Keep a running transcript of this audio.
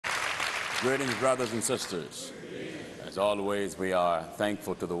Greetings, brothers and sisters. As always, we are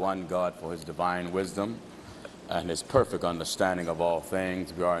thankful to the one God for his divine wisdom and his perfect understanding of all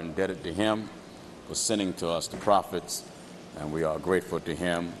things. We are indebted to him for sending to us the prophets, and we are grateful to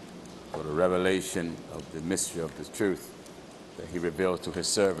him for the revelation of the mystery of the truth that he reveals to his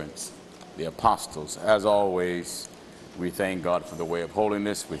servants, the apostles. As always, we thank God for the way of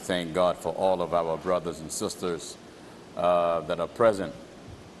holiness. We thank God for all of our brothers and sisters that are present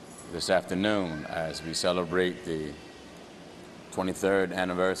this afternoon as we celebrate the 23rd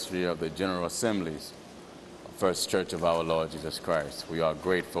anniversary of the General Assemblies of First Church of our Lord Jesus Christ. We are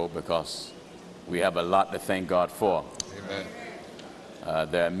grateful because we have a lot to thank God for.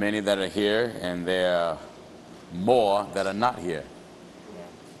 Amen. There are many that are here, and there are more that are not here.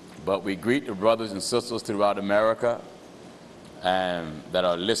 But we greet the brothers and sisters throughout America and that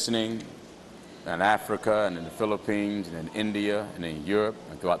are listening in Africa and in the Philippines and in India and in Europe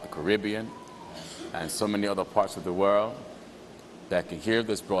and throughout the Caribbean and so many other parts of the world that can hear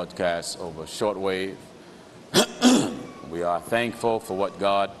this broadcast over shortwave. We are thankful for what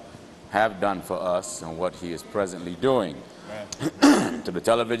God have done for us and what he is presently doing. To the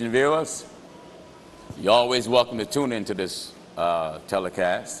television viewers, you're always welcome to tune into this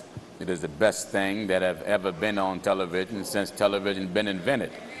telecast. It is the best thing that have ever been on television since television been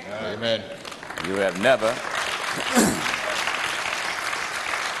invented. Amen. You have never,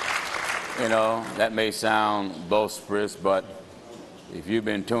 you know, that may sound boisterous, but if you've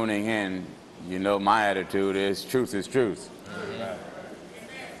been tuning in, you know my attitude is truth is truth. Amen.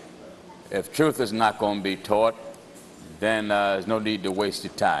 If truth is not going to be taught, then there's no need to waste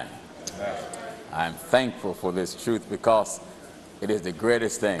your time. Amen. I'm thankful for this truth because it is the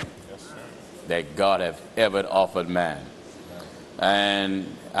greatest thing that God has ever offered man. And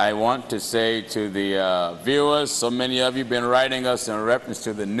I want to say to the viewers, so many of you have been writing us in reference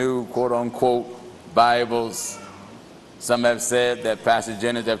to the new quote-unquote Bibles. Some have said that Pastor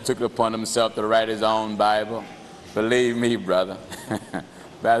Jennings have took it upon himself to write his own Bible. Believe me, brother,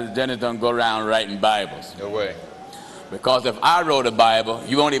 Pastor Jennings don't go around writing Bibles. No way. Because if I wrote a Bible,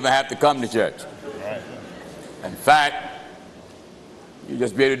 you won't even have to come to church. Right. In fact, you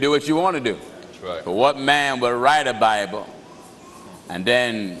just be able to do what you want to do. That's right. But what man would write a Bible and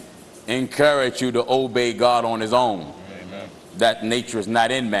then encourage you to obey God on his own? Amen. That nature is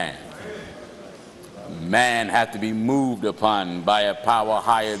not in man. Man has to be moved upon by a power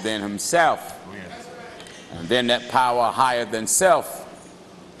higher than himself. And then that power higher than self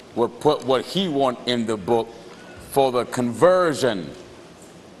will put what he wants in the book for the conversion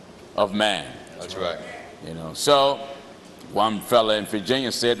of man. That's right. You know, so one fella in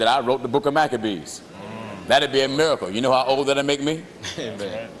Virginia said that I wrote the book of Maccabees. That'd be a miracle. You know how old that'd make me?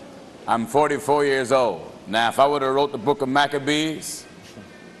 Amen. I'm 44 years old. Now, if I would have wrote the book of Maccabees,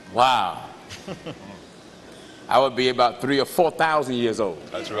 wow, I would be about 3,000 or 4,000 years old.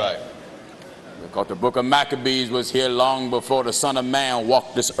 That's right. Because the book of Maccabees was here long before the Son of Man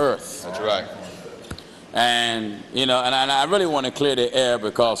walked this earth. That's right. And, you know, and I really want to clear the air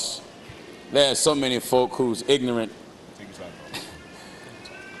because there are so many folk who's ignorant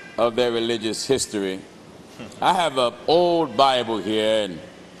of their religious history. I have an old Bible here, and it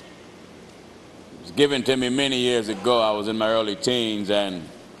was given to me many years ago. I was in my early teens, and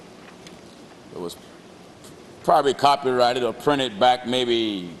it was probably copyrighted or printed back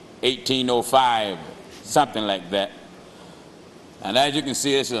maybe 1805, something like that. And as you can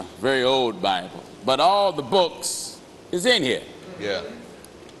see, it's a very old Bible. But all the books is in here. Yeah.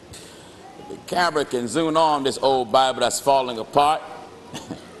 The camera can zoom on this old Bible that's falling apart.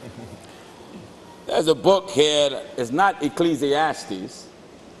 There's a book here that is not Ecclesiastes,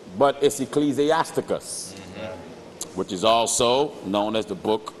 but it's Ecclesiasticus, which is also known as the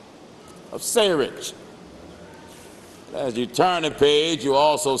book of Sirach. As you turn the page, you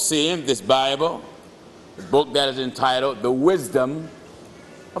also see in this Bible the book that is entitled The Wisdom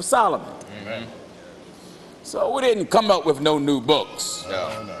of Solomon. Amen. So we didn't come up with no new books.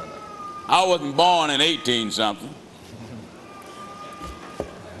 No. I wasn't born in 18-something.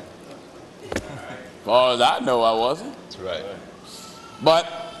 As far as I know, I wasn't. That's right.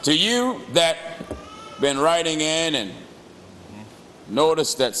 But to you that been writing in and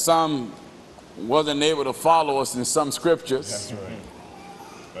noticed that some wasn't able to follow us in some scriptures, That's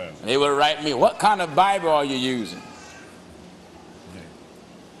right. they would write me, what kind of Bible are you using?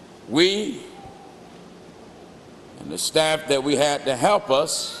 We and the staff that we had to help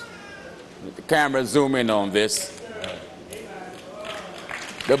us, let the camera zoom in on this.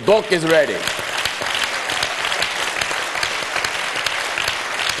 The book is ready.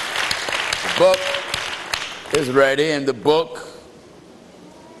 The book is ready, and the book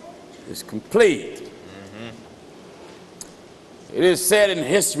is complete. It is said in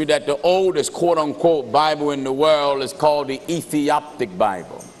history that the oldest quote-unquote Bible in the world is called the Ethiopic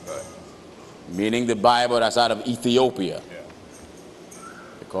Bible, meaning the Bible that's out of Ethiopia,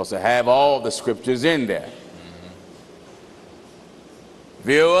 because they have all the scriptures in there.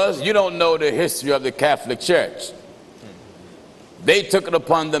 Viewers, you don't know the history of the Catholic Church. They took it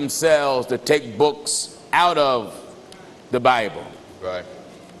upon themselves to take books out of the Bible. Right.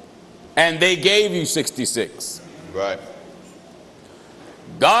 And they gave you 66. Right.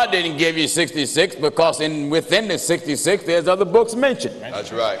 God didn't give you 66 because within the 66 there's other books mentioned.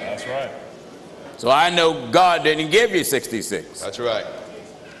 That's right. That's right. So I know God didn't give you 66. That's right.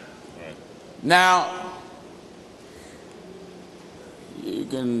 Now, you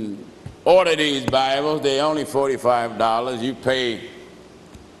can order these Bibles. They're only $45. You pay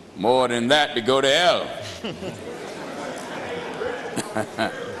more than that to go to hell.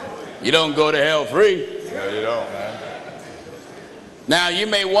 You don't go to hell free. No, you don't. Now, you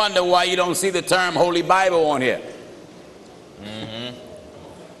may wonder why you don't see the term Holy Bible on here.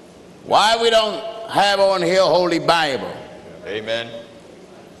 Why we don't have on here Holy Bible? Amen.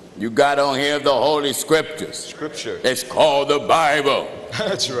 You got on here the Holy Scriptures. Scripture. It's called the Bible.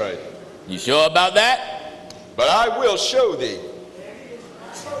 That's right. You sure about that? But I will show thee.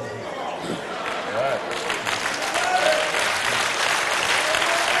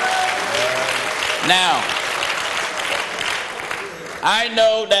 Now, I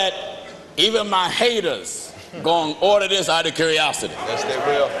know that even my haters going to order this out of curiosity. Yes, they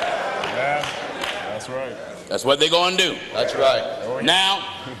will. Yeah. That's right. That's what they're going to do. That's right. Now,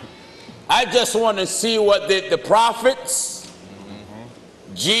 I just want to see what the prophets,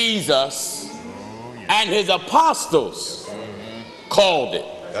 Jesus, and his apostles called it.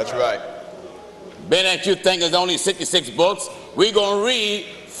 That's right. Being that you think there's only 66 books, we're going to read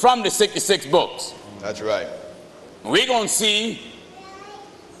from the 66 books. That's right. We're going to see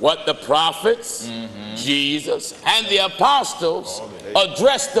what the prophets, Jesus, and the apostles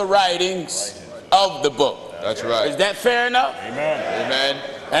addressed the writings of the book. That's right. Is that fair enough? Amen. Amen.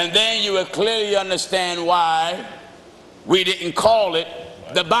 And then you will clearly understand why we didn't call it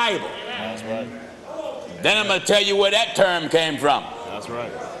the Bible. That's right. Then I'm going to tell you where that term came from. That's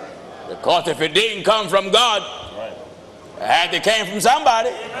right. Because if it didn't come from God, Right. it had to came from somebody.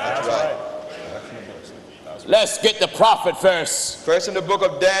 That's right. Let's get the prophet first. First in the book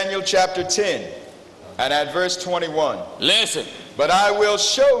of Daniel, chapter 10, and at verse 21. Listen. But I will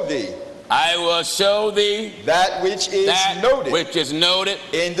show thee I will show thee that which is noted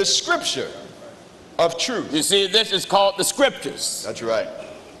in the scripture of truth. You see, this is called the scriptures. That's right.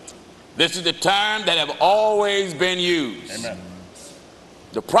 This is the term that have always been used. Amen.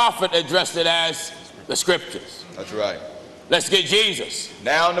 The prophet addressed it as the scriptures. That's right. Let's get Jesus.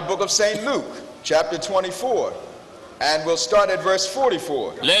 Now in the book of St. Luke, chapter 24, and we'll start at verse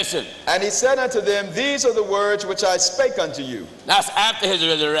 44. Listen. And he said unto them, these are the words which I spake unto you. That's after his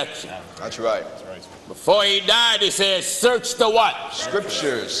resurrection. That's right. That's right. Before he died, he said, search the what?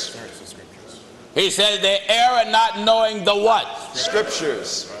 Scriptures. Search the scriptures. He said, they err not knowing the what?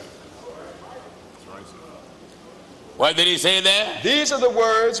 Scriptures. That's right. What did he say there? These are the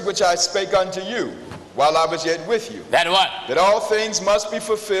words which I spake unto you while I was yet with you. That what? That all things must be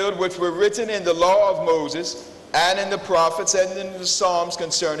fulfilled which were written in the law of Moses and in the prophets and in the Psalms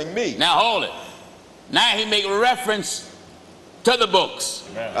concerning me. Now hold it. Now he make reference to the books.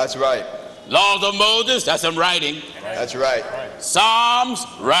 Amen. That's right. Laws of Moses, that's him writing. That's right. Psalms,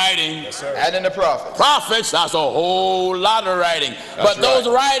 writing. Yes, sir. And in the prophets. Prophets, that's a whole lot of writing. But those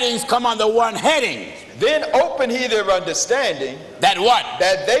writings come under one heading. Then open he their understanding, That what?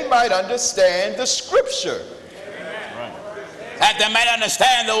 that they might understand the scripture. That they might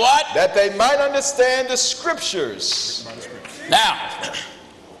understand the what? That they might understand the scriptures. Now,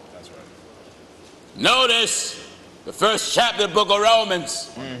 That's right. notice the first chapter of the book of Romans.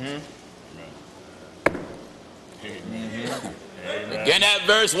 Begin at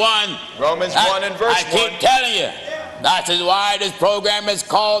verse 1. Romans 1 and verse I keep 1. telling you, that is why this program is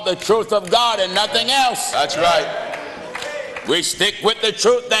called The Truth of God and nothing else. That's right. We stick with the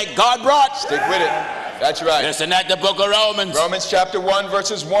truth that God brought. Stick with it. That's right. Listen at the book of Romans. Romans chapter 1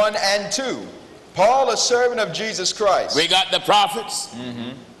 verses 1 and 2. Paul, a servant of Jesus Christ. We got the prophets.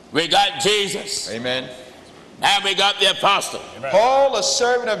 We got Jesus. Amen. And we got the apostle. Paul, a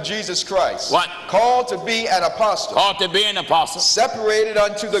servant of Jesus Christ. What? Called to be an apostle. Called to be an apostle. Separated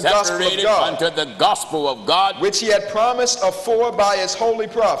unto the gospel of Separated God. unto the gospel of God. Which he had promised afore by his holy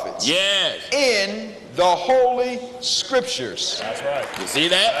prophets. Yes. In the holy scriptures. That's right. You see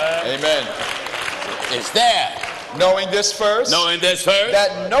that? Amen. It's there. Knowing this first. Knowing this first.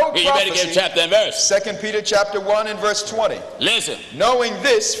 That no You better give prophecy. chapter and verse. 2 Peter chapter 1 and verse 20. Listen. Knowing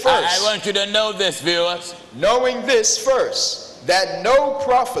this first. I want you to know this, viewers. Knowing this first. That no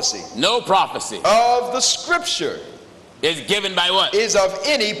prophecy. No prophecy. Of the scripture. Is given by what? Is of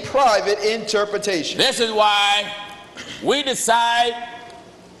any private interpretation. This is why we decide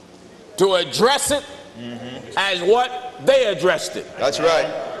to address it as what they addressed it. That's right.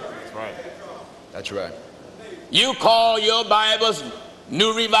 That's right. That's right. You call your Bibles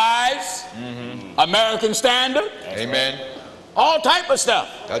New Revised, American Standard, Amen. all type of stuff.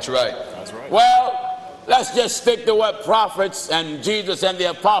 That's right. That's right. Well, let's just stick to what prophets and Jesus and the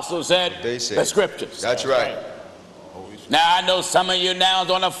apostles said, They said. the scriptures. That's right. Now, I know some of you now is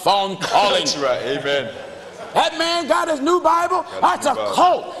on the phone calling. That's right. Amen. That man got his new Bible. That's a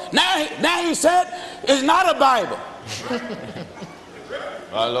cult. Now he said it's not a Bible.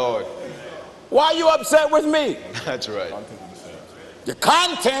 My Lord. Why are you upset with me? That's right. The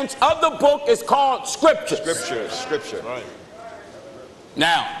contents of the book is called scriptures. Scripture. Scripture. Right.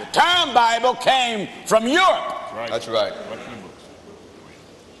 Now, the term Bible came from Europe. Right. That's right.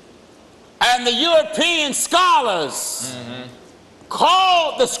 And the European scholars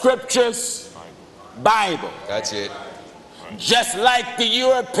called the scriptures Bible. That's it. Just like the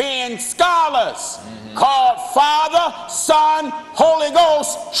European scholars called Father, Son, Holy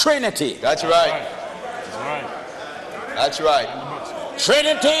Ghost, Trinity. That's right. That's right. That's right.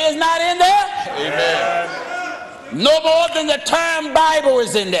 Trinity is not in there. Amen. No more than the term Bible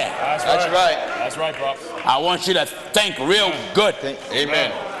is in there. That's right. That's right, Pops. I want you to think real good.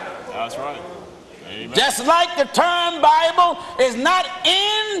 Amen. That's right. Amen. Just like the term Bible is not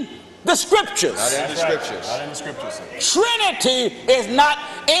in the scriptures. Not in the scriptures. Not in the scriptures. Sir. Trinity is not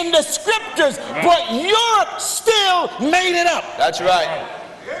in the scriptures, but Europe still made it up. That's right.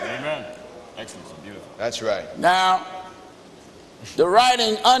 Amen. Excellent. So beautiful. That's right. Now, the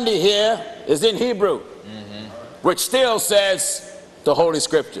writing under here is in Hebrew, which still says the Holy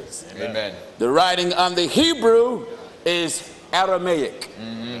Scriptures. Amen. The writing on the Hebrew is Aramaic,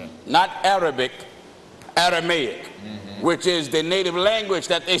 not Arabic, Aramaic, which is the native language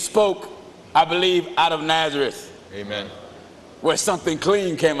that they spoke, I believe, out of Nazareth, Amen. where something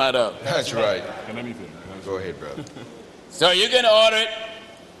clean came out of. That's right. And let me finish. Go ahead, brother. So you can order it.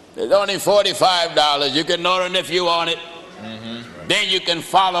 It's only $45. You can order it if you want it. Then you can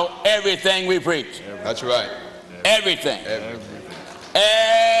follow everything we preach. That's right. Everything. Everything.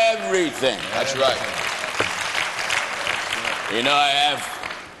 Everything. That's right. You know, I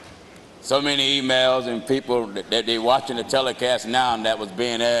have so many emails and people that they watching the telecast now that was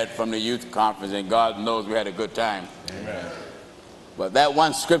being aired from the youth conference, and God knows we had a good time. Amen. But that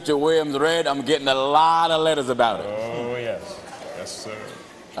one scripture Williams read, I'm getting a lot of letters about it. Oh, yes. Yes, sir.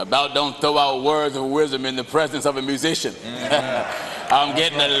 About don't throw out words of wisdom in the presence of a musician. I'm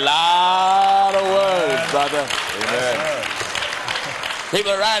getting a lot of words, brother. Amen.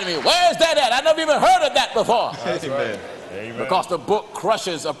 People are writing me, where's that at? I never even heard of that before. Amen. Amen. Because the book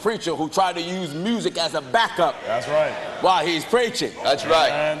crushes a preacher who tried to use music as a backup That's right. while he's preaching. That's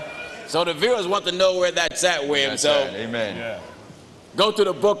right. And So the viewers want to know where that's at, William. That's So right. Amen. yeah. go to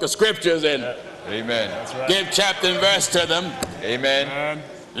the book of scriptures and Amen. That's right. give chapter and verse to them. Amen. And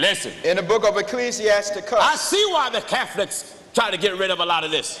Listen, In the book of Ecclesiasticus. I see why the Catholics try to get rid of a lot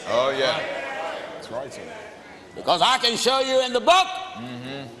of this. Oh, yeah. that's right, sir. Because I can show you in the book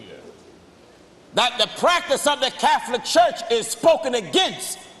that the practice of the Catholic Church is spoken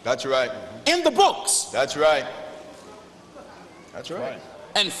against That's right. in the books. That's right. That's right.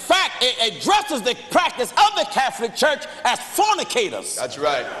 In fact, it addresses the practice of the Catholic Church as fornicators. That's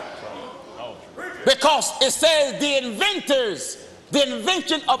right. Because it says the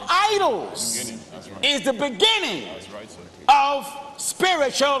invention of idols That's right. is the beginning That's right, sir. of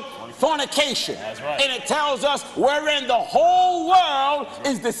spiritual fornication. That's right. And it tells us wherein the whole world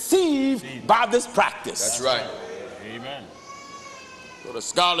is deceived by this practice. That's right. Amen. So the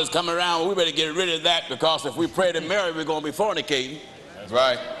scholars come around, well, we better get rid of that, because if we pray to Mary, we're going to be fornicating. That's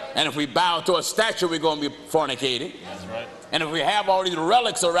right. And if we bow to a statue, we're going to be fornicating. That's right. And if we have all these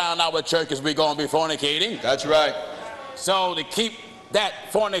relics around our churches, we're going to be fornicating. That's right. So to keep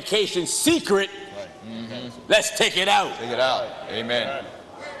that fornication secret, let's take it out. Take it out. Amen.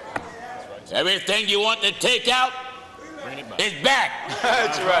 Everything you want to take out Bring it back. is back.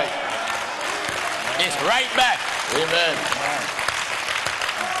 That's right. It's right back. Amen.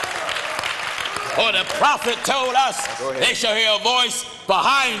 For the prophet told us, Go ahead. they shall hear a voice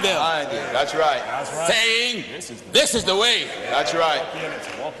behind them Behind you. That's right. That's right. saying, this is the way. That's right. Walk in it.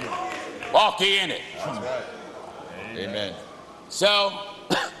 So walk in it. Walk ye in it. That's right. Amen. So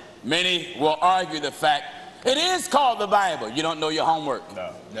many will argue the fact It is called the Bible. You don't know your homework.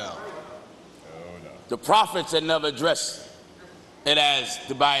 No. No. Oh, no. The prophets had never addressed it as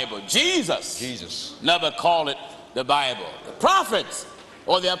the Bible. Jesus never called it the Bible. The prophets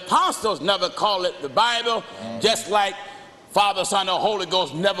or the apostles never called it the Bible, just like Father, Son, and Holy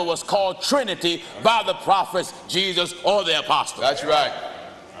Ghost never was called Trinity by the prophets, Jesus, or the apostles. That's right.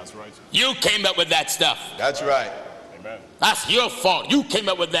 That's right. You came up with that stuff. That's right. Amen. That's your fault. You came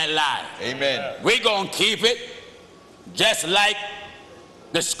up with that lie. Amen. We're going to keep it just like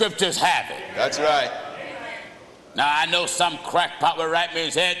the scriptures have it. That's right. Now, I know some crackpot will write me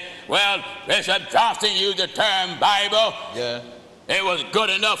and said, well, Bishop Johnson used the term Bible. Yeah. It was good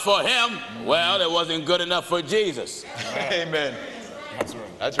enough for him. Well, it wasn't good enough for Jesus. Amen. That's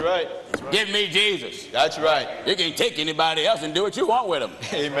right. That's right. Give me Jesus. That's right. You can take anybody else and do what you want with them.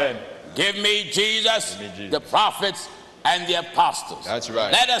 Amen. Give me Jesus, Give me Jesus. the prophets, and the apostles. That's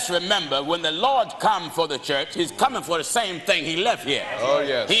right. Let us remember, when the Lord comes for the church, he's coming for the same thing he left here. Oh,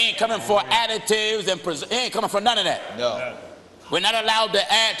 yes. He ain't coming for additives and he ain't coming for none of that. No. We're not allowed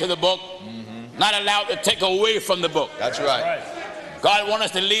to add to the book, not allowed to take away from the book. That's right. Right. God wants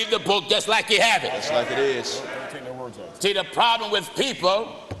us to leave the book just like he have it. Just like it is. Don't take no words out. See, the problem with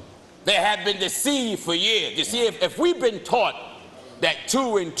people, they have been deceived for years. You see, if we've been taught that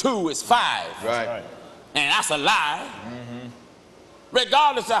 2 and 2 is 5, Right. and that's a lie,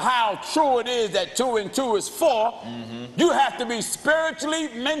 regardless of how true it is that 2 and 2 is 4, you have to be spiritually,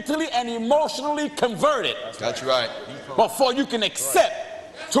 mentally, and emotionally converted That's right. before you can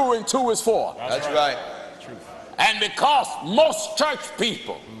accept 2 and 2 is 4. That's right. And because most church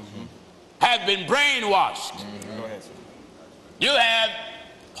people have been brainwashed, Go ahead, sir. you have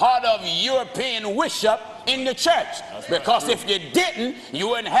part of European worship in the church. Because if you didn't, you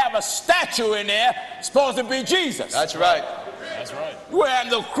wouldn't have a statue in there supposed to be Jesus. That's right. That's right. You wouldn't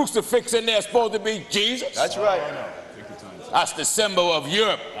have no crucifix in there supposed to be Jesus. That's right. Oh, no. Take your time, sir. That's the symbol of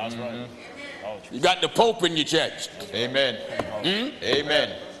Europe. That's right. Oh, true. You got the Pope in your church. Amen.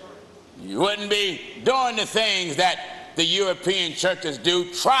 Amen. You wouldn't be doing the things that the European churches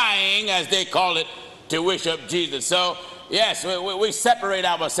do, trying, as they call it, to worship Jesus. So, yes, we separate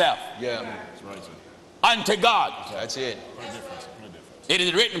ourselves Yeah. That's right, sir. unto God. That's it. Put a difference. Put a difference. It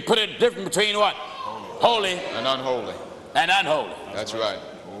is written, put a difference between what? Holy And unholy. and unholy. That's right.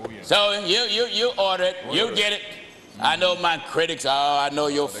 Oh, yeah. So you order it, you get it. I know my critics, I know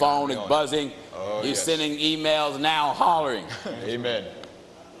your phone is buzzing. Oh, You're yes. sending emails now hollering. Amen.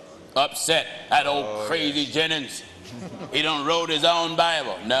 Upset, that old crazy Jennings. He don't wrote his own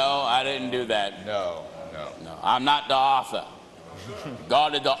Bible. No, I didn't do that. No. No. No, I'm not the author.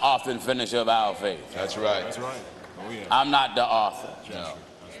 God is the author and finisher of our faith. That's right. That's right. Oh, yeah. I'm not the author. No.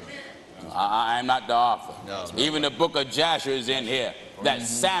 I'm not the author. No. Even the book of Joshua is in here that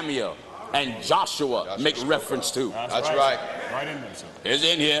Samuel and Joshua make reference to. That's right. Right in there, sir. It's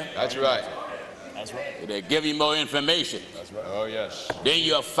in here. That's right. That's right. They give you more information. That's right. Oh, yes. Then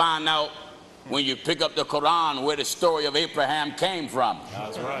you'll find out when you pick up the Quran where the story of Abraham came from.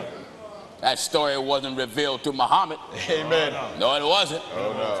 That's right. That story wasn't revealed to Muhammad. Amen. No, it wasn't.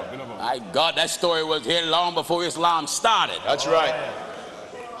 Oh, no. My God, that story was here long before Islam started. That's right.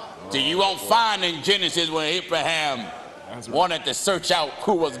 So you won't find in Genesis when Abraham wanted to search out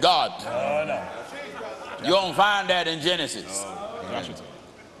who was God. Oh, no. You won't find that in Genesis. Joshua, sir.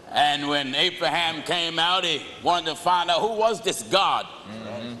 And when Abraham came out, he wanted to find out who was this God.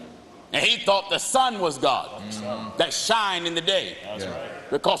 And he thought the sun was God that shined in the day That's right.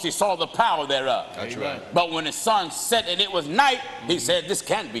 because he saw the power thereof. That's right. But when the sun set and it was night, he said, this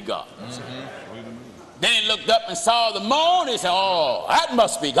can't be God. Then he looked up and saw the moon. He said, oh, that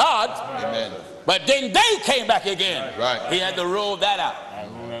must be God. Amen. But then they came back again. Right. He had to rule that out. I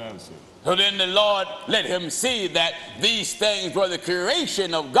rule that out, sir. So then the Lord let him see that these things were the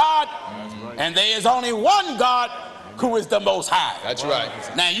creation of God, and there is only one God who is the Most High. That's right.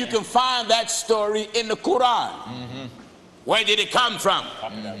 Now you can find that story in the Quran. Where did it come from?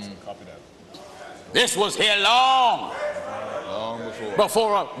 Copy that, sir. Copy that. This was here long Long before.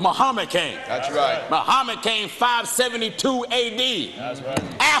 before Muhammad came. That's right. Muhammad came 572 AD, That's right.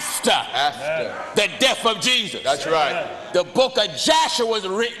 after After. the death of Jesus. That's right. The book of Joshua was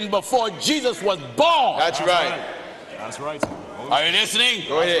written before Jesus was born. That's right. That's right, sir. Are you listening?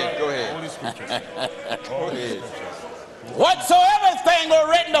 Go ahead. Go ahead. Holy scriptures. Go ahead. Whatsoever thing were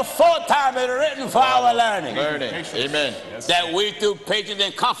written aforetime is written for our learning, Learning. Amen. that we through patience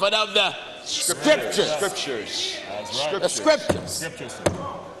and comfort of the scriptures, Scriptures. That's right. the scriptures. Scriptures, sir.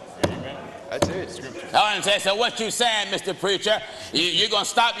 Amen. That's it. Scriptures. I want to say, so what you saying, Mr. Preacher? You're going to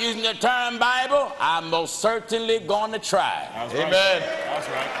stop using the term Bible? I'm most certainly going to try. That's right. Amen. That's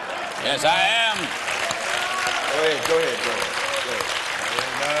right. Yes, I am. Go ahead.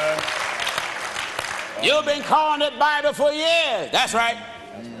 Amen. You've been calling it Bible for years. That's right.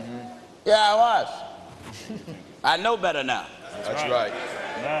 Yeah, I was. I know better now. That's right.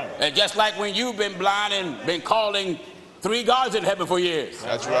 Amen. And just like when you've been blind and been calling 3 gods in heaven for years.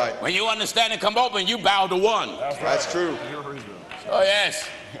 That's right. When you understand and come open, you bow to one. That's true. Oh, yes.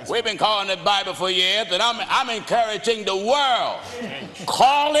 We've been calling the Bible for years, and I'm encouraging the world.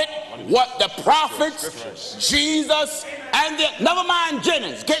 Call it what the prophets, Jesus, and never mind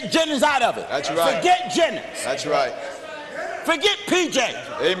Jennings. Get Jennings out of it. That's right. Forget Jennings. That's right. Forget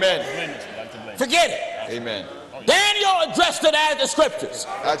PJ. Amen. Forget it. Amen. Daniel addressed it as the scriptures.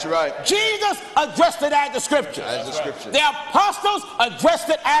 That's right. Jesus addressed it as the scriptures. As the scriptures. The apostles addressed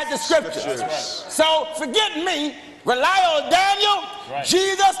it as the scriptures. Scriptures. So forget me. Rely on Daniel,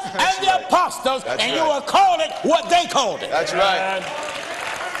 Jesus, and the apostles, That's and right. you will call it what they called it. That's right.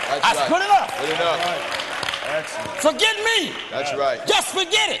 That's good enough. Good enough. Excellent. Forget me. That's right. Just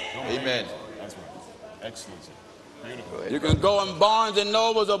forget it. Amen. That's right. Excellent. Beautiful. You can go in Barnes and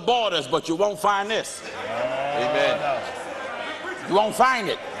Nobles or Borders, but you won't find this. Amen. You won't find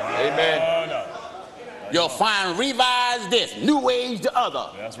it. Amen. Oh, no. You'll find revised this, New Age the other,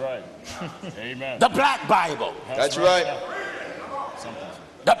 That's right. Amen. the Black Bible, That's right.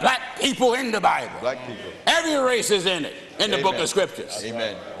 the black people in the Bible. Black people. Every race is in it, in the book of scriptures.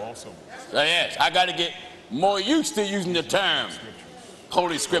 Amen. Also. So yes, I got to get more used to using the term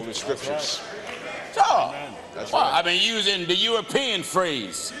Holy Scripture. Scriptures. Sure. That's Well, right. I've been using the European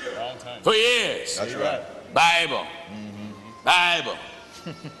phrase Long time. for years. That's right. Bible. Bible.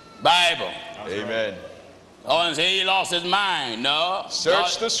 Bible. Amen. Oh, and say he lost his mind. No.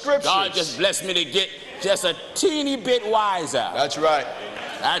 Search the scriptures. God just blessed me to get just a teeny bit wiser. That's right.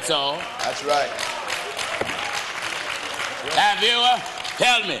 That's all. That's right. Now, viewer,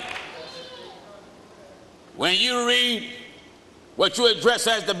 tell me. When you read what you address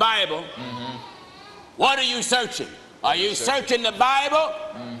as the Bible, what are you searching? Are you searching the Bible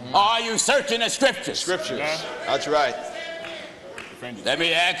or are you searching the scriptures? Scriptures. That's right. Let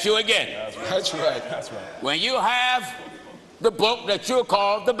me ask you again. That's right. That's right. When you have the book that you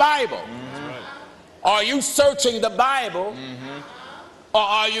call the Bible, are you searching the Bible or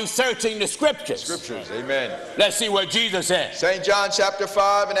are you searching the scriptures? Scriptures. Amen. Let's see what Jesus said. St. John chapter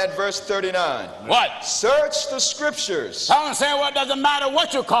 5 and at verse 39. What? Search the scriptures. I'm saying, well, it doesn't matter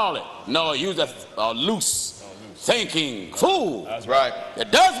what you call it. No, use a loose thinking fool. That's right.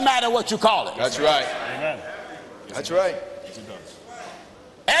 It does matter what you call it. That's right. Amen. That's right. Yes, it does.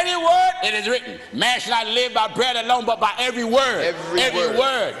 Every word, it is written. Man shall not live by bread alone, but by every word. Every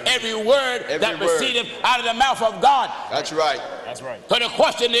word. Every word Every that word. proceeded out of the mouth of God. That's right. That's right. So the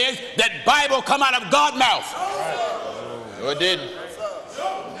question is, that Bible come out of God's mouth? No, it didn't.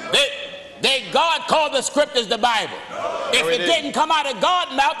 God called the scriptures the Bible. If it it didn't come out of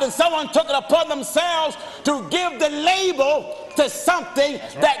God's mouth, then someone took it upon themselves to give the label to something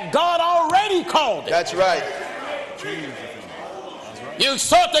that God already called it. That's right. You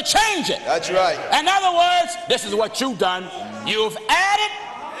sought to change it. That's right. In other words, this is what you've done. You've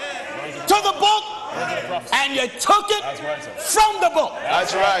added to the book and you took it from the book.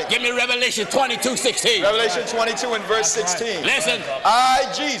 That's right. Give me Revelation 22:16. Revelation 22 and verse 16. Listen,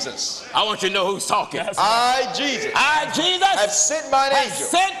 I, Jesus, I want you to know who's talking. I, Jesus, I, Jesus, have sent mine have angel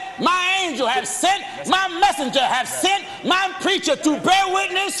sent my angel, have sent my messenger, have sent my preacher to bear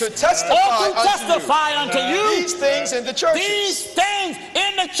witness to testify, or to testify unto you these things in the churches. these things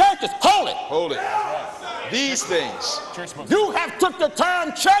in the churches. Hold it. Hold it. These things. You have took the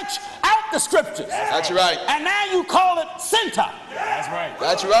term church out the scriptures. That's right. And now you call it center. That's right.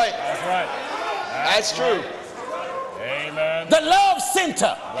 That's right. That's right. That's true. Amen. The love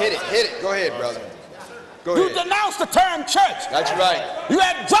center. Hit it. Hit it. Go ahead, brother. Go You ahead. denounce the term church. That's right. You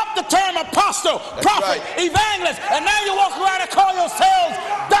have dropped the term apostle, prophet, right. evangelist, and now you walk around and call yourselves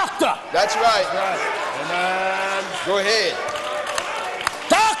doctor. That's right. Amen. Go ahead.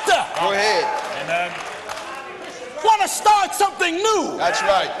 Doctor. Go ahead. Amen. Want to start something new. That's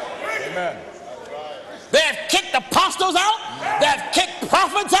right. Amen. They have kicked apostles out. They have kicked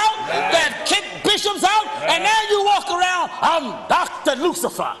prophets out. They have kicked bishops out. And now you walk around, I'm Dr.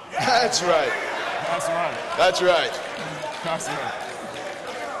 Lucifer. That's right. That's right. That's right. That's right.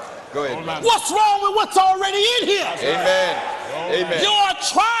 Go ahead. brother. What's wrong with what's already in here? Amen. Amen. You are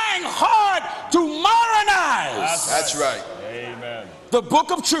trying hard to modernize That's right. Amen. the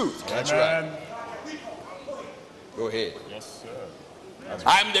book of truth. That's right. Amen. Go ahead. Yes, sir.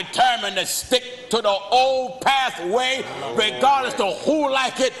 I'm determined to stick to the old pathway regardless of who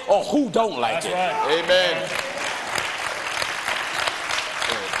like it or who don't like That's it. right. Amen.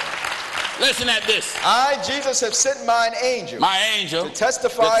 Listen at this. I, Jesus, have sent mine angel. My angel. To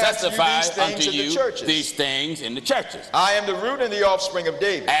testify unto you these things in the churches. I am the root and the offspring of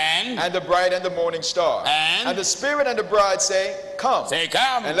David. And the bright and the morning star. And the Spirit and the bride say, come. Say,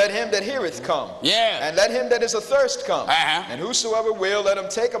 come. And let him that heareth come. Yeah. And let him that is athirst come. And whosoever will, let him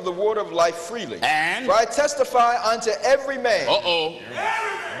take of the water of life freely. And for I testify unto every man.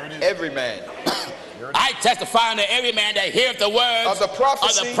 Every man. I testify unto every man that heareth the words of the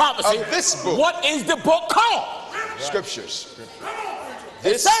prophecy of this book. What is the book called? Scriptures.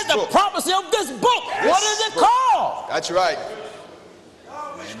 It says the prophecy of this book. What is it called? That's right.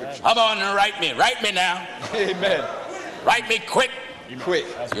 Come on and write me. Write me now. Amen. Write me quick. Quick.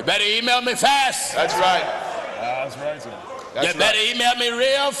 You better email me fast. That's right. That's right, sir. You better email me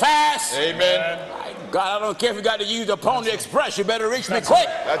real fast. Amen. God, I don't care if you got to use the Pony Express. You better reach me quick.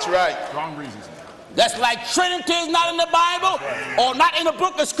 That's right. Strong reasons. That's like Trinity is not in the Bible or not in the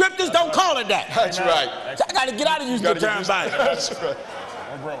book of scriptures. Don't call it that. That's right. I got to get out of using the term Bible. That's right.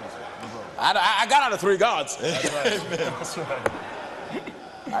 I got out of 3 gods. That's right. That's right.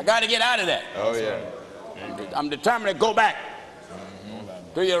 I got to get out of that. Oh, yeah. I'm determined to go back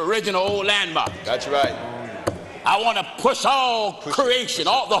to the original old landmark. That's right. I want to push all creation,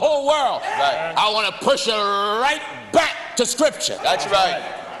 all the whole world. Right. I want to push it right back to Scripture. That's right.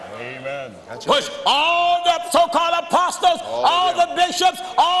 Amen. That's Push right. all the so-called apostles, all the bishops,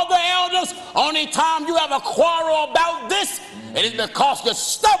 all the elders. Only time you have a quarrel about this, it is because you're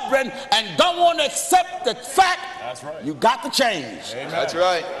stubborn and don't want to accept the fact. That's right. You got to change. Amen. That's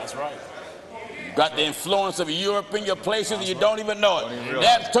right. That's right. You got the influence of Europe in your places and you don't even know it.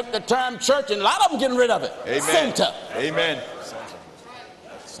 They took the term church and a lot of them getting rid of it. Amen. Center. Amen.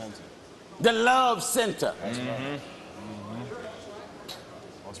 Center. The love center. That's right.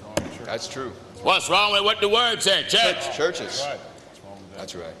 What's wrong with church? That's true. What's wrong with what the word said? Church. Churches. Right. What's wrong with that?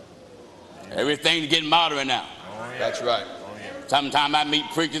 That's right. Everything's getting modern now. That's right. Sometimes I meet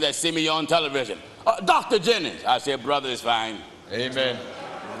preachers that see me on television. Dr. Jennings. I said, brother, it's fine. Amen.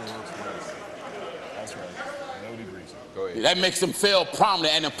 That's right. No degrees. Go ahead. That makes them feel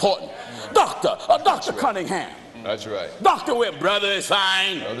prominent and important. Dr. Cunningham. That's right. Dr. Whip, brother, it's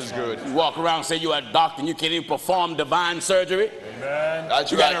fine. That is good. You walk around and say you're a doctor and you can't even perform divine surgery. Amen.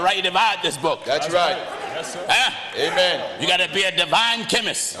 That's You right. got to rightly divide this book. That's right. Yes, sir. Huh? Amen. You got to be a divine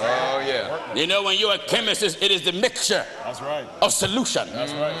chemist. Oh, yeah. You know, when you're a chemist, it is the mixture That's right. of solution.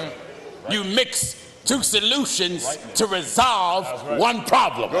 That's right. You mix 2 solutions to resolve one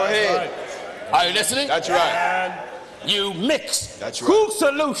problem. Go ahead. Are you listening? That's right. And You mix That's 2 right.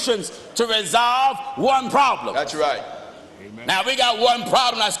 solutions to resolve one problem. That's right. Now we got one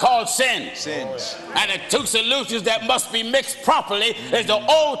problem that's called sin. Sins. And the 2 solutions that must be mixed properly is the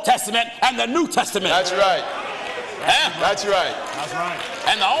Old Testament and the New Testament. That's right. Huh? That's right. that's right.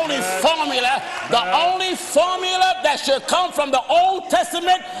 And the only formula that should come from the Old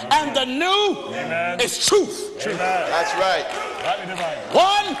Testament and the New is truth. Amen. That's right. Rightly divided.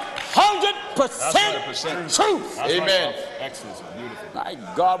 100% truth. That's Amen. Right. Excellent. Beautiful. My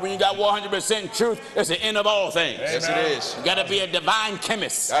God, when you got 100% truth, it's the end of all things. Yes, it is. You got to be a divine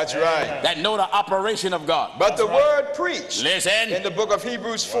chemist That's right. that know the operation of God. But the word preached Listen, in the book of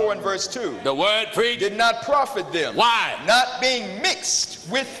Hebrews 4 and verse 2 the word preach. did not profit them. Why? Not being mixed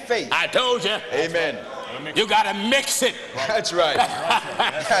with faith. I told you. Amen. You got to mix it. That's right.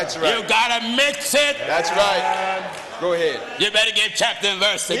 That's You right. got to mix it. That's right. Go ahead. You better get chapter and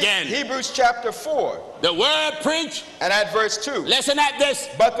verse again. Hebrews chapter 4 The word preach. and at verse 2. Listen at this.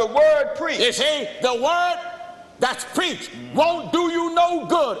 But the word preached. You see, the word that's preached won't do you no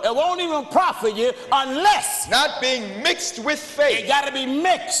good. It won't even profit you unless Not being mixed with it faith. got to be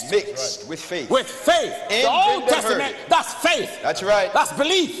mixed Mixed with faith. with faith. In The Old them that heard Testament, it. that's faith. That's right. That's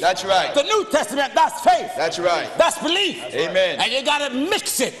belief. That's right. The New Testament, that's faith. That's right. That's belief. Amen. And you got to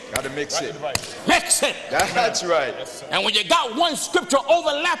mix it. Got to mix it. Mix it. That's right. And when you got one scripture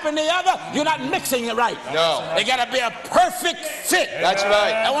overlapping the other, you're not mixing it right. No. It got to be a perfect fit. That's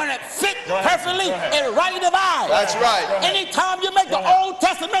right. And when it fit perfectly, it rightly divides. That's right. Anytime you make the Old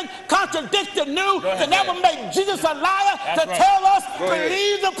Testament contradict the New, then that will make Jesus a liar to tell us, ahead.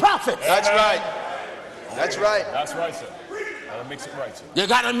 believe the prophets. That's right. That's right. That's right, sir. Gotta mix it right, sir. You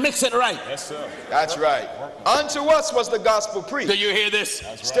got to mix it right. Yes, sir. That's right. Unto us was the gospel Do preached. you hear this?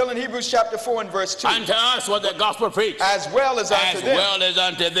 Still in Hebrews chapter 4 and verse 2. Unto us was the gospel preached, As well as unto as them. well as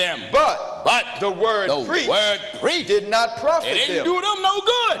unto them. But the word preached did not profit It didn't them. do them no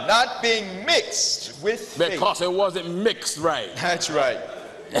good Not being mixed with faith. because it wasn't mixed right. That's right.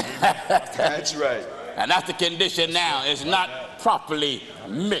 That's right. And that's the condition now. It's not properly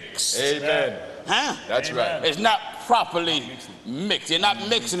mixed. Amen. Huh? That's right. It's not properly mixed. You're not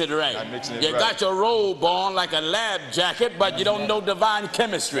mixing it right. Not mixing it you right. got your robe on like a lab jacket, but you don't know divine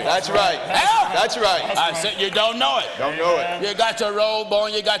chemistry. That's right. Huh? That's right. I said you don't know it. Don't know it. You got your robe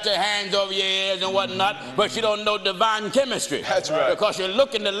on, you got your hands over your ears and whatnot, but you don't know divine chemistry. That's right. Because you're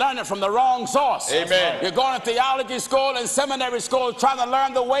looking to learn it from the wrong source. Amen. You're going to theology school and seminary school trying to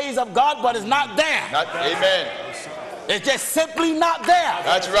learn the ways of God, but it's not there. Amen. It's just simply not there.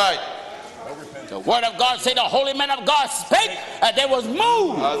 That's right. The word of God said the holy men of God spake and they was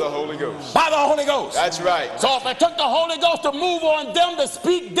moved By the Holy Ghost. by the Holy Ghost. That's right. So if it took the Holy Ghost to move on them to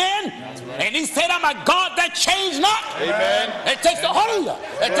speak then, and he said, I'm a God that changed not. Amen. It takes the Holy Ghost.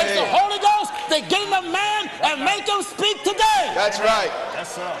 It takes the Holy Ghost to get in a man and make him speak today. That's right.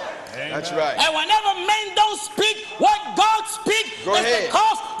 Yes, sir. Amen. That's right. And whenever men don't speak what God speaks, Go it's ahead.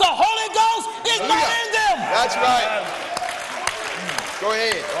 because the Holy Ghost is not in them. That's right. Go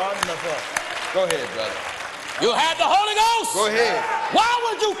ahead. Wonderful. Go ahead, brother. You have the Holy Ghost. Go ahead. Why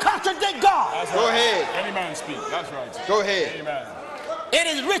would you contradict God? That's Go right. ahead. Any man speak. That's right. Go ahead. Amen. It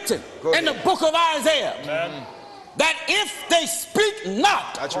is written Go in the ahead. book of Isaiah Amen. that if they speak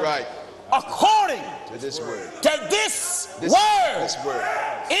not That's right. according To this word. to this This word.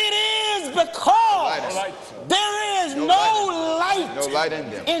 it is because No light, sir. there is No no light No light in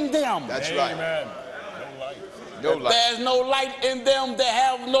them. in them. That's right. Amen. No light. No light. There's no light in them. They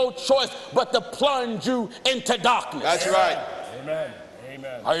have no choice but to plunge you into darkness. That's right. Amen.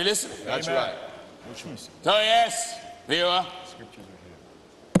 Amen. Are you listening? That's Amen. right. No choice. So yes, viewer, Scriptures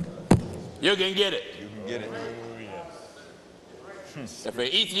are here. you can get it. You can get it. Oh, yes. If an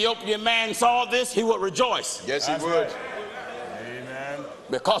Ethiopian man saw this, he would rejoice Yes, he That's would. right. Amen.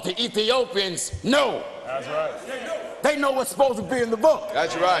 because the Ethiopians know. That's right. They know what's supposed to be in the book.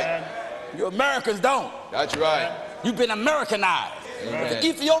 That's right. You Americans don't. That's right. You've been Americanized. Amen. The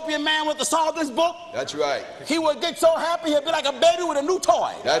Ethiopian man with the saw this book, That's right. he would get so happy he'd be like a baby with a new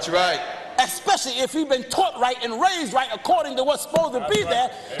toy. That's right. Especially if he'd been taught right and raised right according to what's supposed to be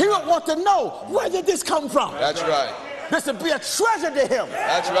there. He would want to know, where did this come from? That's right. This would be a treasure to him.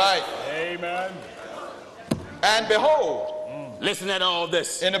 That's right. Amen. And behold, Listen to all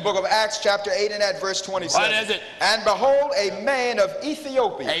this. in the book of Acts chapter 8 and at verse 27. What is it? And behold, a man of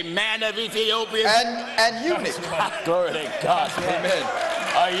Ethiopia A man of Ethiopia. and eunuch. Glory to God. Amen.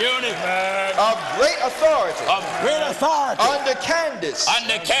 A eunuch Of great authority. of great authority. Under Candace,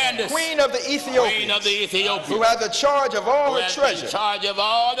 Under Candace, queen of the queen of the Ethiopians, Ethiopians. who had the charge of all Who her has treasure, in charge of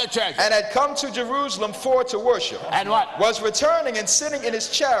all the treasure. and had come to Jerusalem for to worship, And what? was returning and sitting in his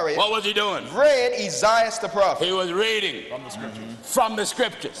chariot, What was he doing? read Isaiah the prophet. He was reading From the scriptures. from the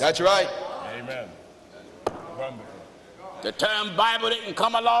scriptures. That's right. Amen. Wonderful. The term Bible didn't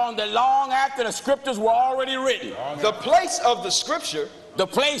come along that long after the scriptures were already written. The place of the scripture, The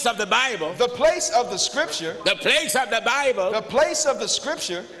place of the Bible, the place of the scripture, the place of the Bible, the place of the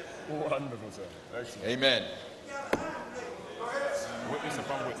scripture. Wonderful, sir. Excellent. Amen. Witness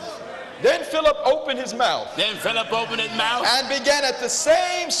upon witness. Then Philip opened his mouth then Philip opened his mouth and began at the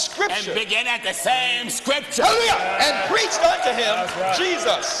same and scripture. began at the same scripture. Hallelujah. And preached unto him That's right.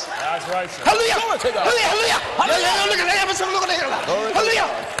 Jesus. That's right, sir. Hallelujah. Glory to God. Hallelujah. Hallelujah. Look at that. Look at that. Hallelujah.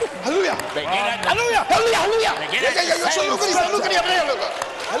 Hallelujah. Began at the, Hallelujah. Hallelujah. Hallelujah. Began at the same Look at scripture. hallelujah.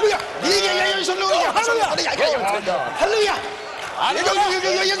 Hallelujah.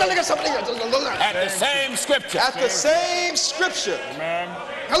 At the same scripture. At the same scripture. Amen.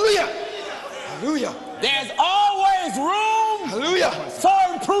 Hallelujah. Hallelujah. There's always room Hallelujah. for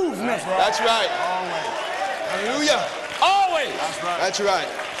improvement. That's right. Always. Hallelujah. Always. That's right. That's right.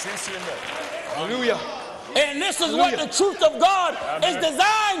 Sincere love. Hallelujah. And this is what the truth of God is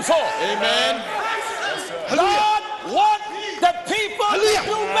designed for. Amen. God wants the people to Hallelujah.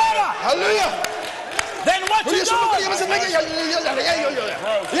 do better Hallelujah. than what you're doing. In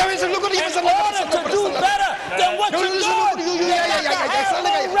In order to do better than what you're doing, you got to have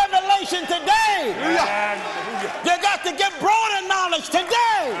more revelation today. You got to get broader knowledge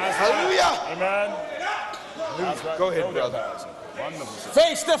today. Hallelujah. Amen. That's right. Go ahead, Know that, brother. Pastor. Wonderful, sir.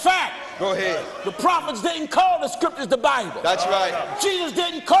 Face the fact, Go ahead. the prophets didn't call the scriptures the Bible. That's right. Jesus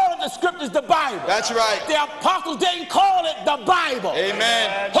didn't call the scriptures the Bible. That's right. The apostles didn't call it the Bible.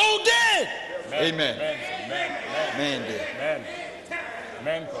 Amen. Who did? Amen. Man, Man did. man,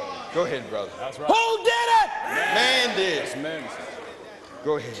 man called. Go ahead, brother. That's right. Who did it? Man did. Man,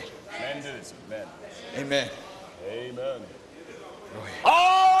 Go ahead. man did it, sir. Man. Amen. Amen.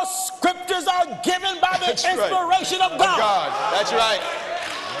 All scriptures are given by the That's right. inspiration of Of God. God. That's right.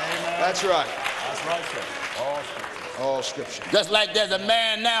 Amen. That's right. That's right, sir. All scripture. All scripture. Just like there's a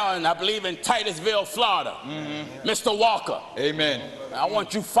man now, and I believe in Titusville, Florida, Mr. Walker. Amen. I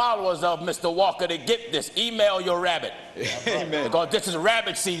want you followers of Mr. Walker to get this. Email your rabbit. Amen. Because this is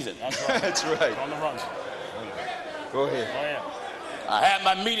rabbit season. That's right. On the run. Go ahead. Oh, yeah. I had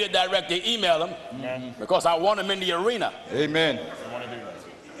my media director email him because I want him in the arena. Amen. I want to do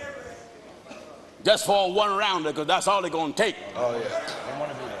that. Just for a one-rounder, because that's all they're going to take. Oh, yeah. I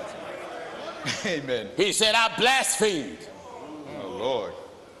want to do that. Amen. He said, I blasphemed Oh, Lord.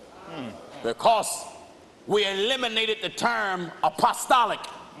 because we eliminated the term apostolic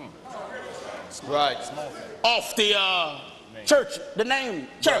Right. off the church, the name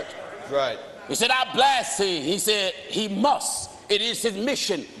church. Right. He said, I blaspheme. He said, he must. It is his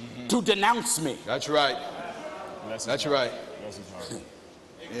mission to denounce me. That's right. That's right. Bless his heart.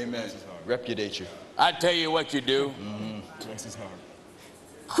 Amen. Repudiate you. I tell you what you do. Bless his heart.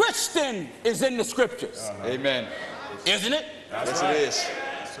 Christian is in the scriptures, Amen. isn't it? Yes, it is.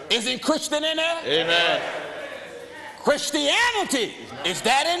 Isn't Christian in there? Amen. Christianity, is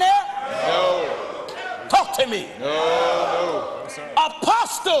that in there? No. Talk to me. No.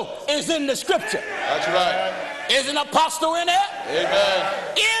 Apostle is in the scripture. That's right. Is an apostle in there? Amen.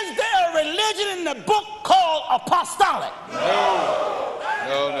 Is there a religion in the book called apostolic? No.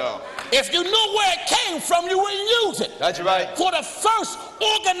 No, no. If you knew where it came from, you wouldn't use it. That's right. For the first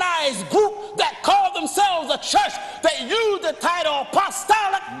organized group that called themselves a church that used the title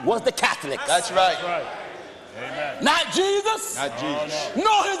apostolic was the Catholics. That's right. Right. Amen. Not Jesus, Not Jesus.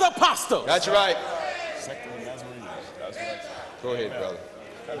 nor his apostles. That's right. Sect of the Nazarenes. That's right. Go ahead, brother.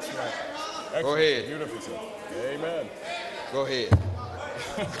 That's right. Go Excellent. ahead. Beautiful, sir. Amen. Go ahead.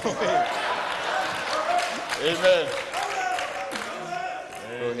 Go ahead. Amen.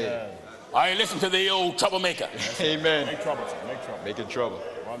 Go ahead. All right, listen to the old troublemaker. Amen. Make trouble, sir. Make trouble. Making trouble.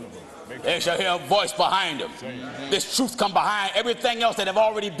 Wonderful. Make They shall hear a voice behind them. This truth come behind everything else that have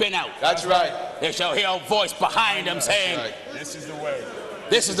already been out. That's right. They shall hear a voice behind them saying, Right. This is the way.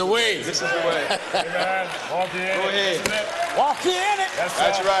 this is the way. This is the way. Amen. Walk in. Go ahead. This is it. Walk ye in it.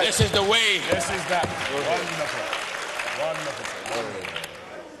 That's right. This is the way. This is that. Wonderful. Wonderful. Sir. Wonderful.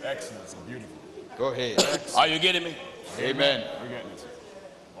 Excellent. Sir. Beautiful. Go ahead. Are you getting me? Amen. We're getting it, sir.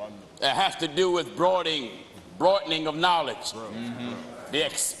 Wonderful. It has to do with broadening of knowledge. The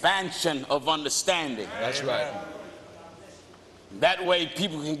expansion of understanding. That's right. That way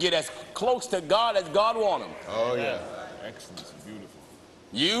people can get as close to God as God wants them. Oh, yeah. Excellent. Sir. Beautiful.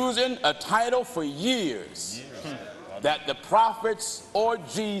 Using a title for years that the prophets or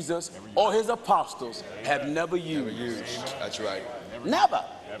Jesus or his apostles have never used. Used. That's right. Never.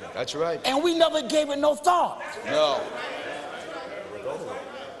 That's right. And we never gave it no thought. No.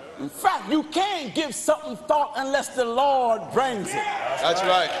 In fact, you can't give something thought unless the Lord brings it. That's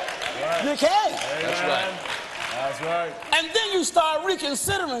right. You can't. That's right. That's right. And then you start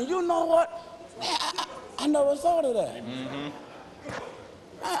reconsidering. You know what? Man, I never thought of that.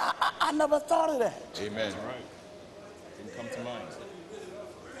 I never thought of that. Amen. That's right. Didn't come to mind.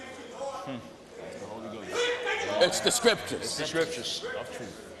 That's the Holy Ghost. It's the scriptures. The scriptures. Of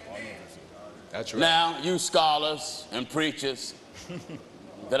truth. Wonderful, sir. That's right. Now, you scholars and preachers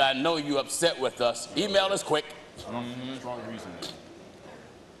that I know you upset with us, email us quick Strong reason.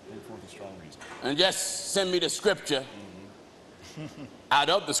 Bring forth a strong reason. and just send me the scripture out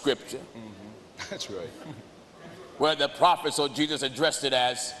of the scripture That's right. where the prophets or Jesus addressed it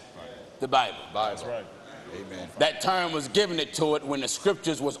as the Bible. That's right. Amen. That term was given it to it when the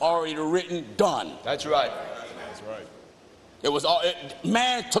scriptures was already written, done. That's right. That's right. It was all,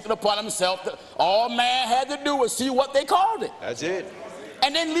 man took it upon himself. All man had to do was see what they called it That's it.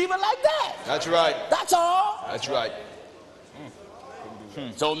 and then leave it like that. That's right. That's all. That's right.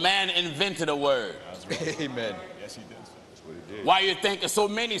 So man invented a word. Amen. Yes, he did, sir. That's what he did. Why you think there's so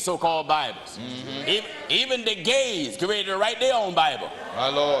many so-called Bibles? Even the gays get ready to write their own Bible. My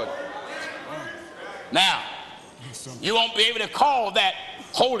Lord. Now, you won't be able to call that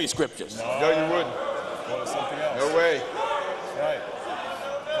holy scriptures. No, you wouldn't. Call it something else. No way. That's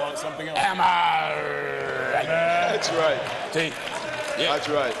right. Call it something else. Am I right? That's right. See, That's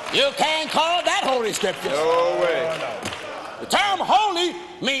right. you can't call that holy scripture. No way. The term holy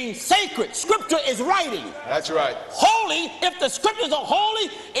means sacred. Scripture is writing. That's right. Holy, if the scriptures are holy,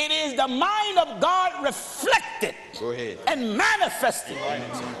 it is the mind of God reflected Go ahead. and manifested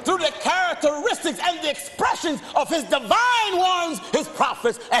through the characteristics and the expressions of his divine ones, his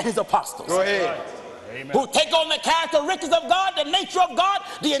prophets and his apostles. Go ahead. Amen. Who take on the characteristics of God, the nature of God,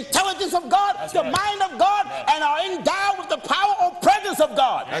 the intelligence of God, the mind of God, and are endowed with the power or presence of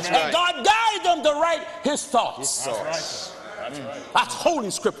God. That's and right. God guides them to write his thoughts. That's right, sir. That's right. That's holy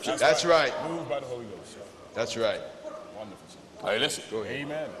scripture. That's right. Moved by the Holy Ghost, sir. That's right. Hey, listen. Go ahead.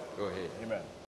 Amen. Go ahead. Amen.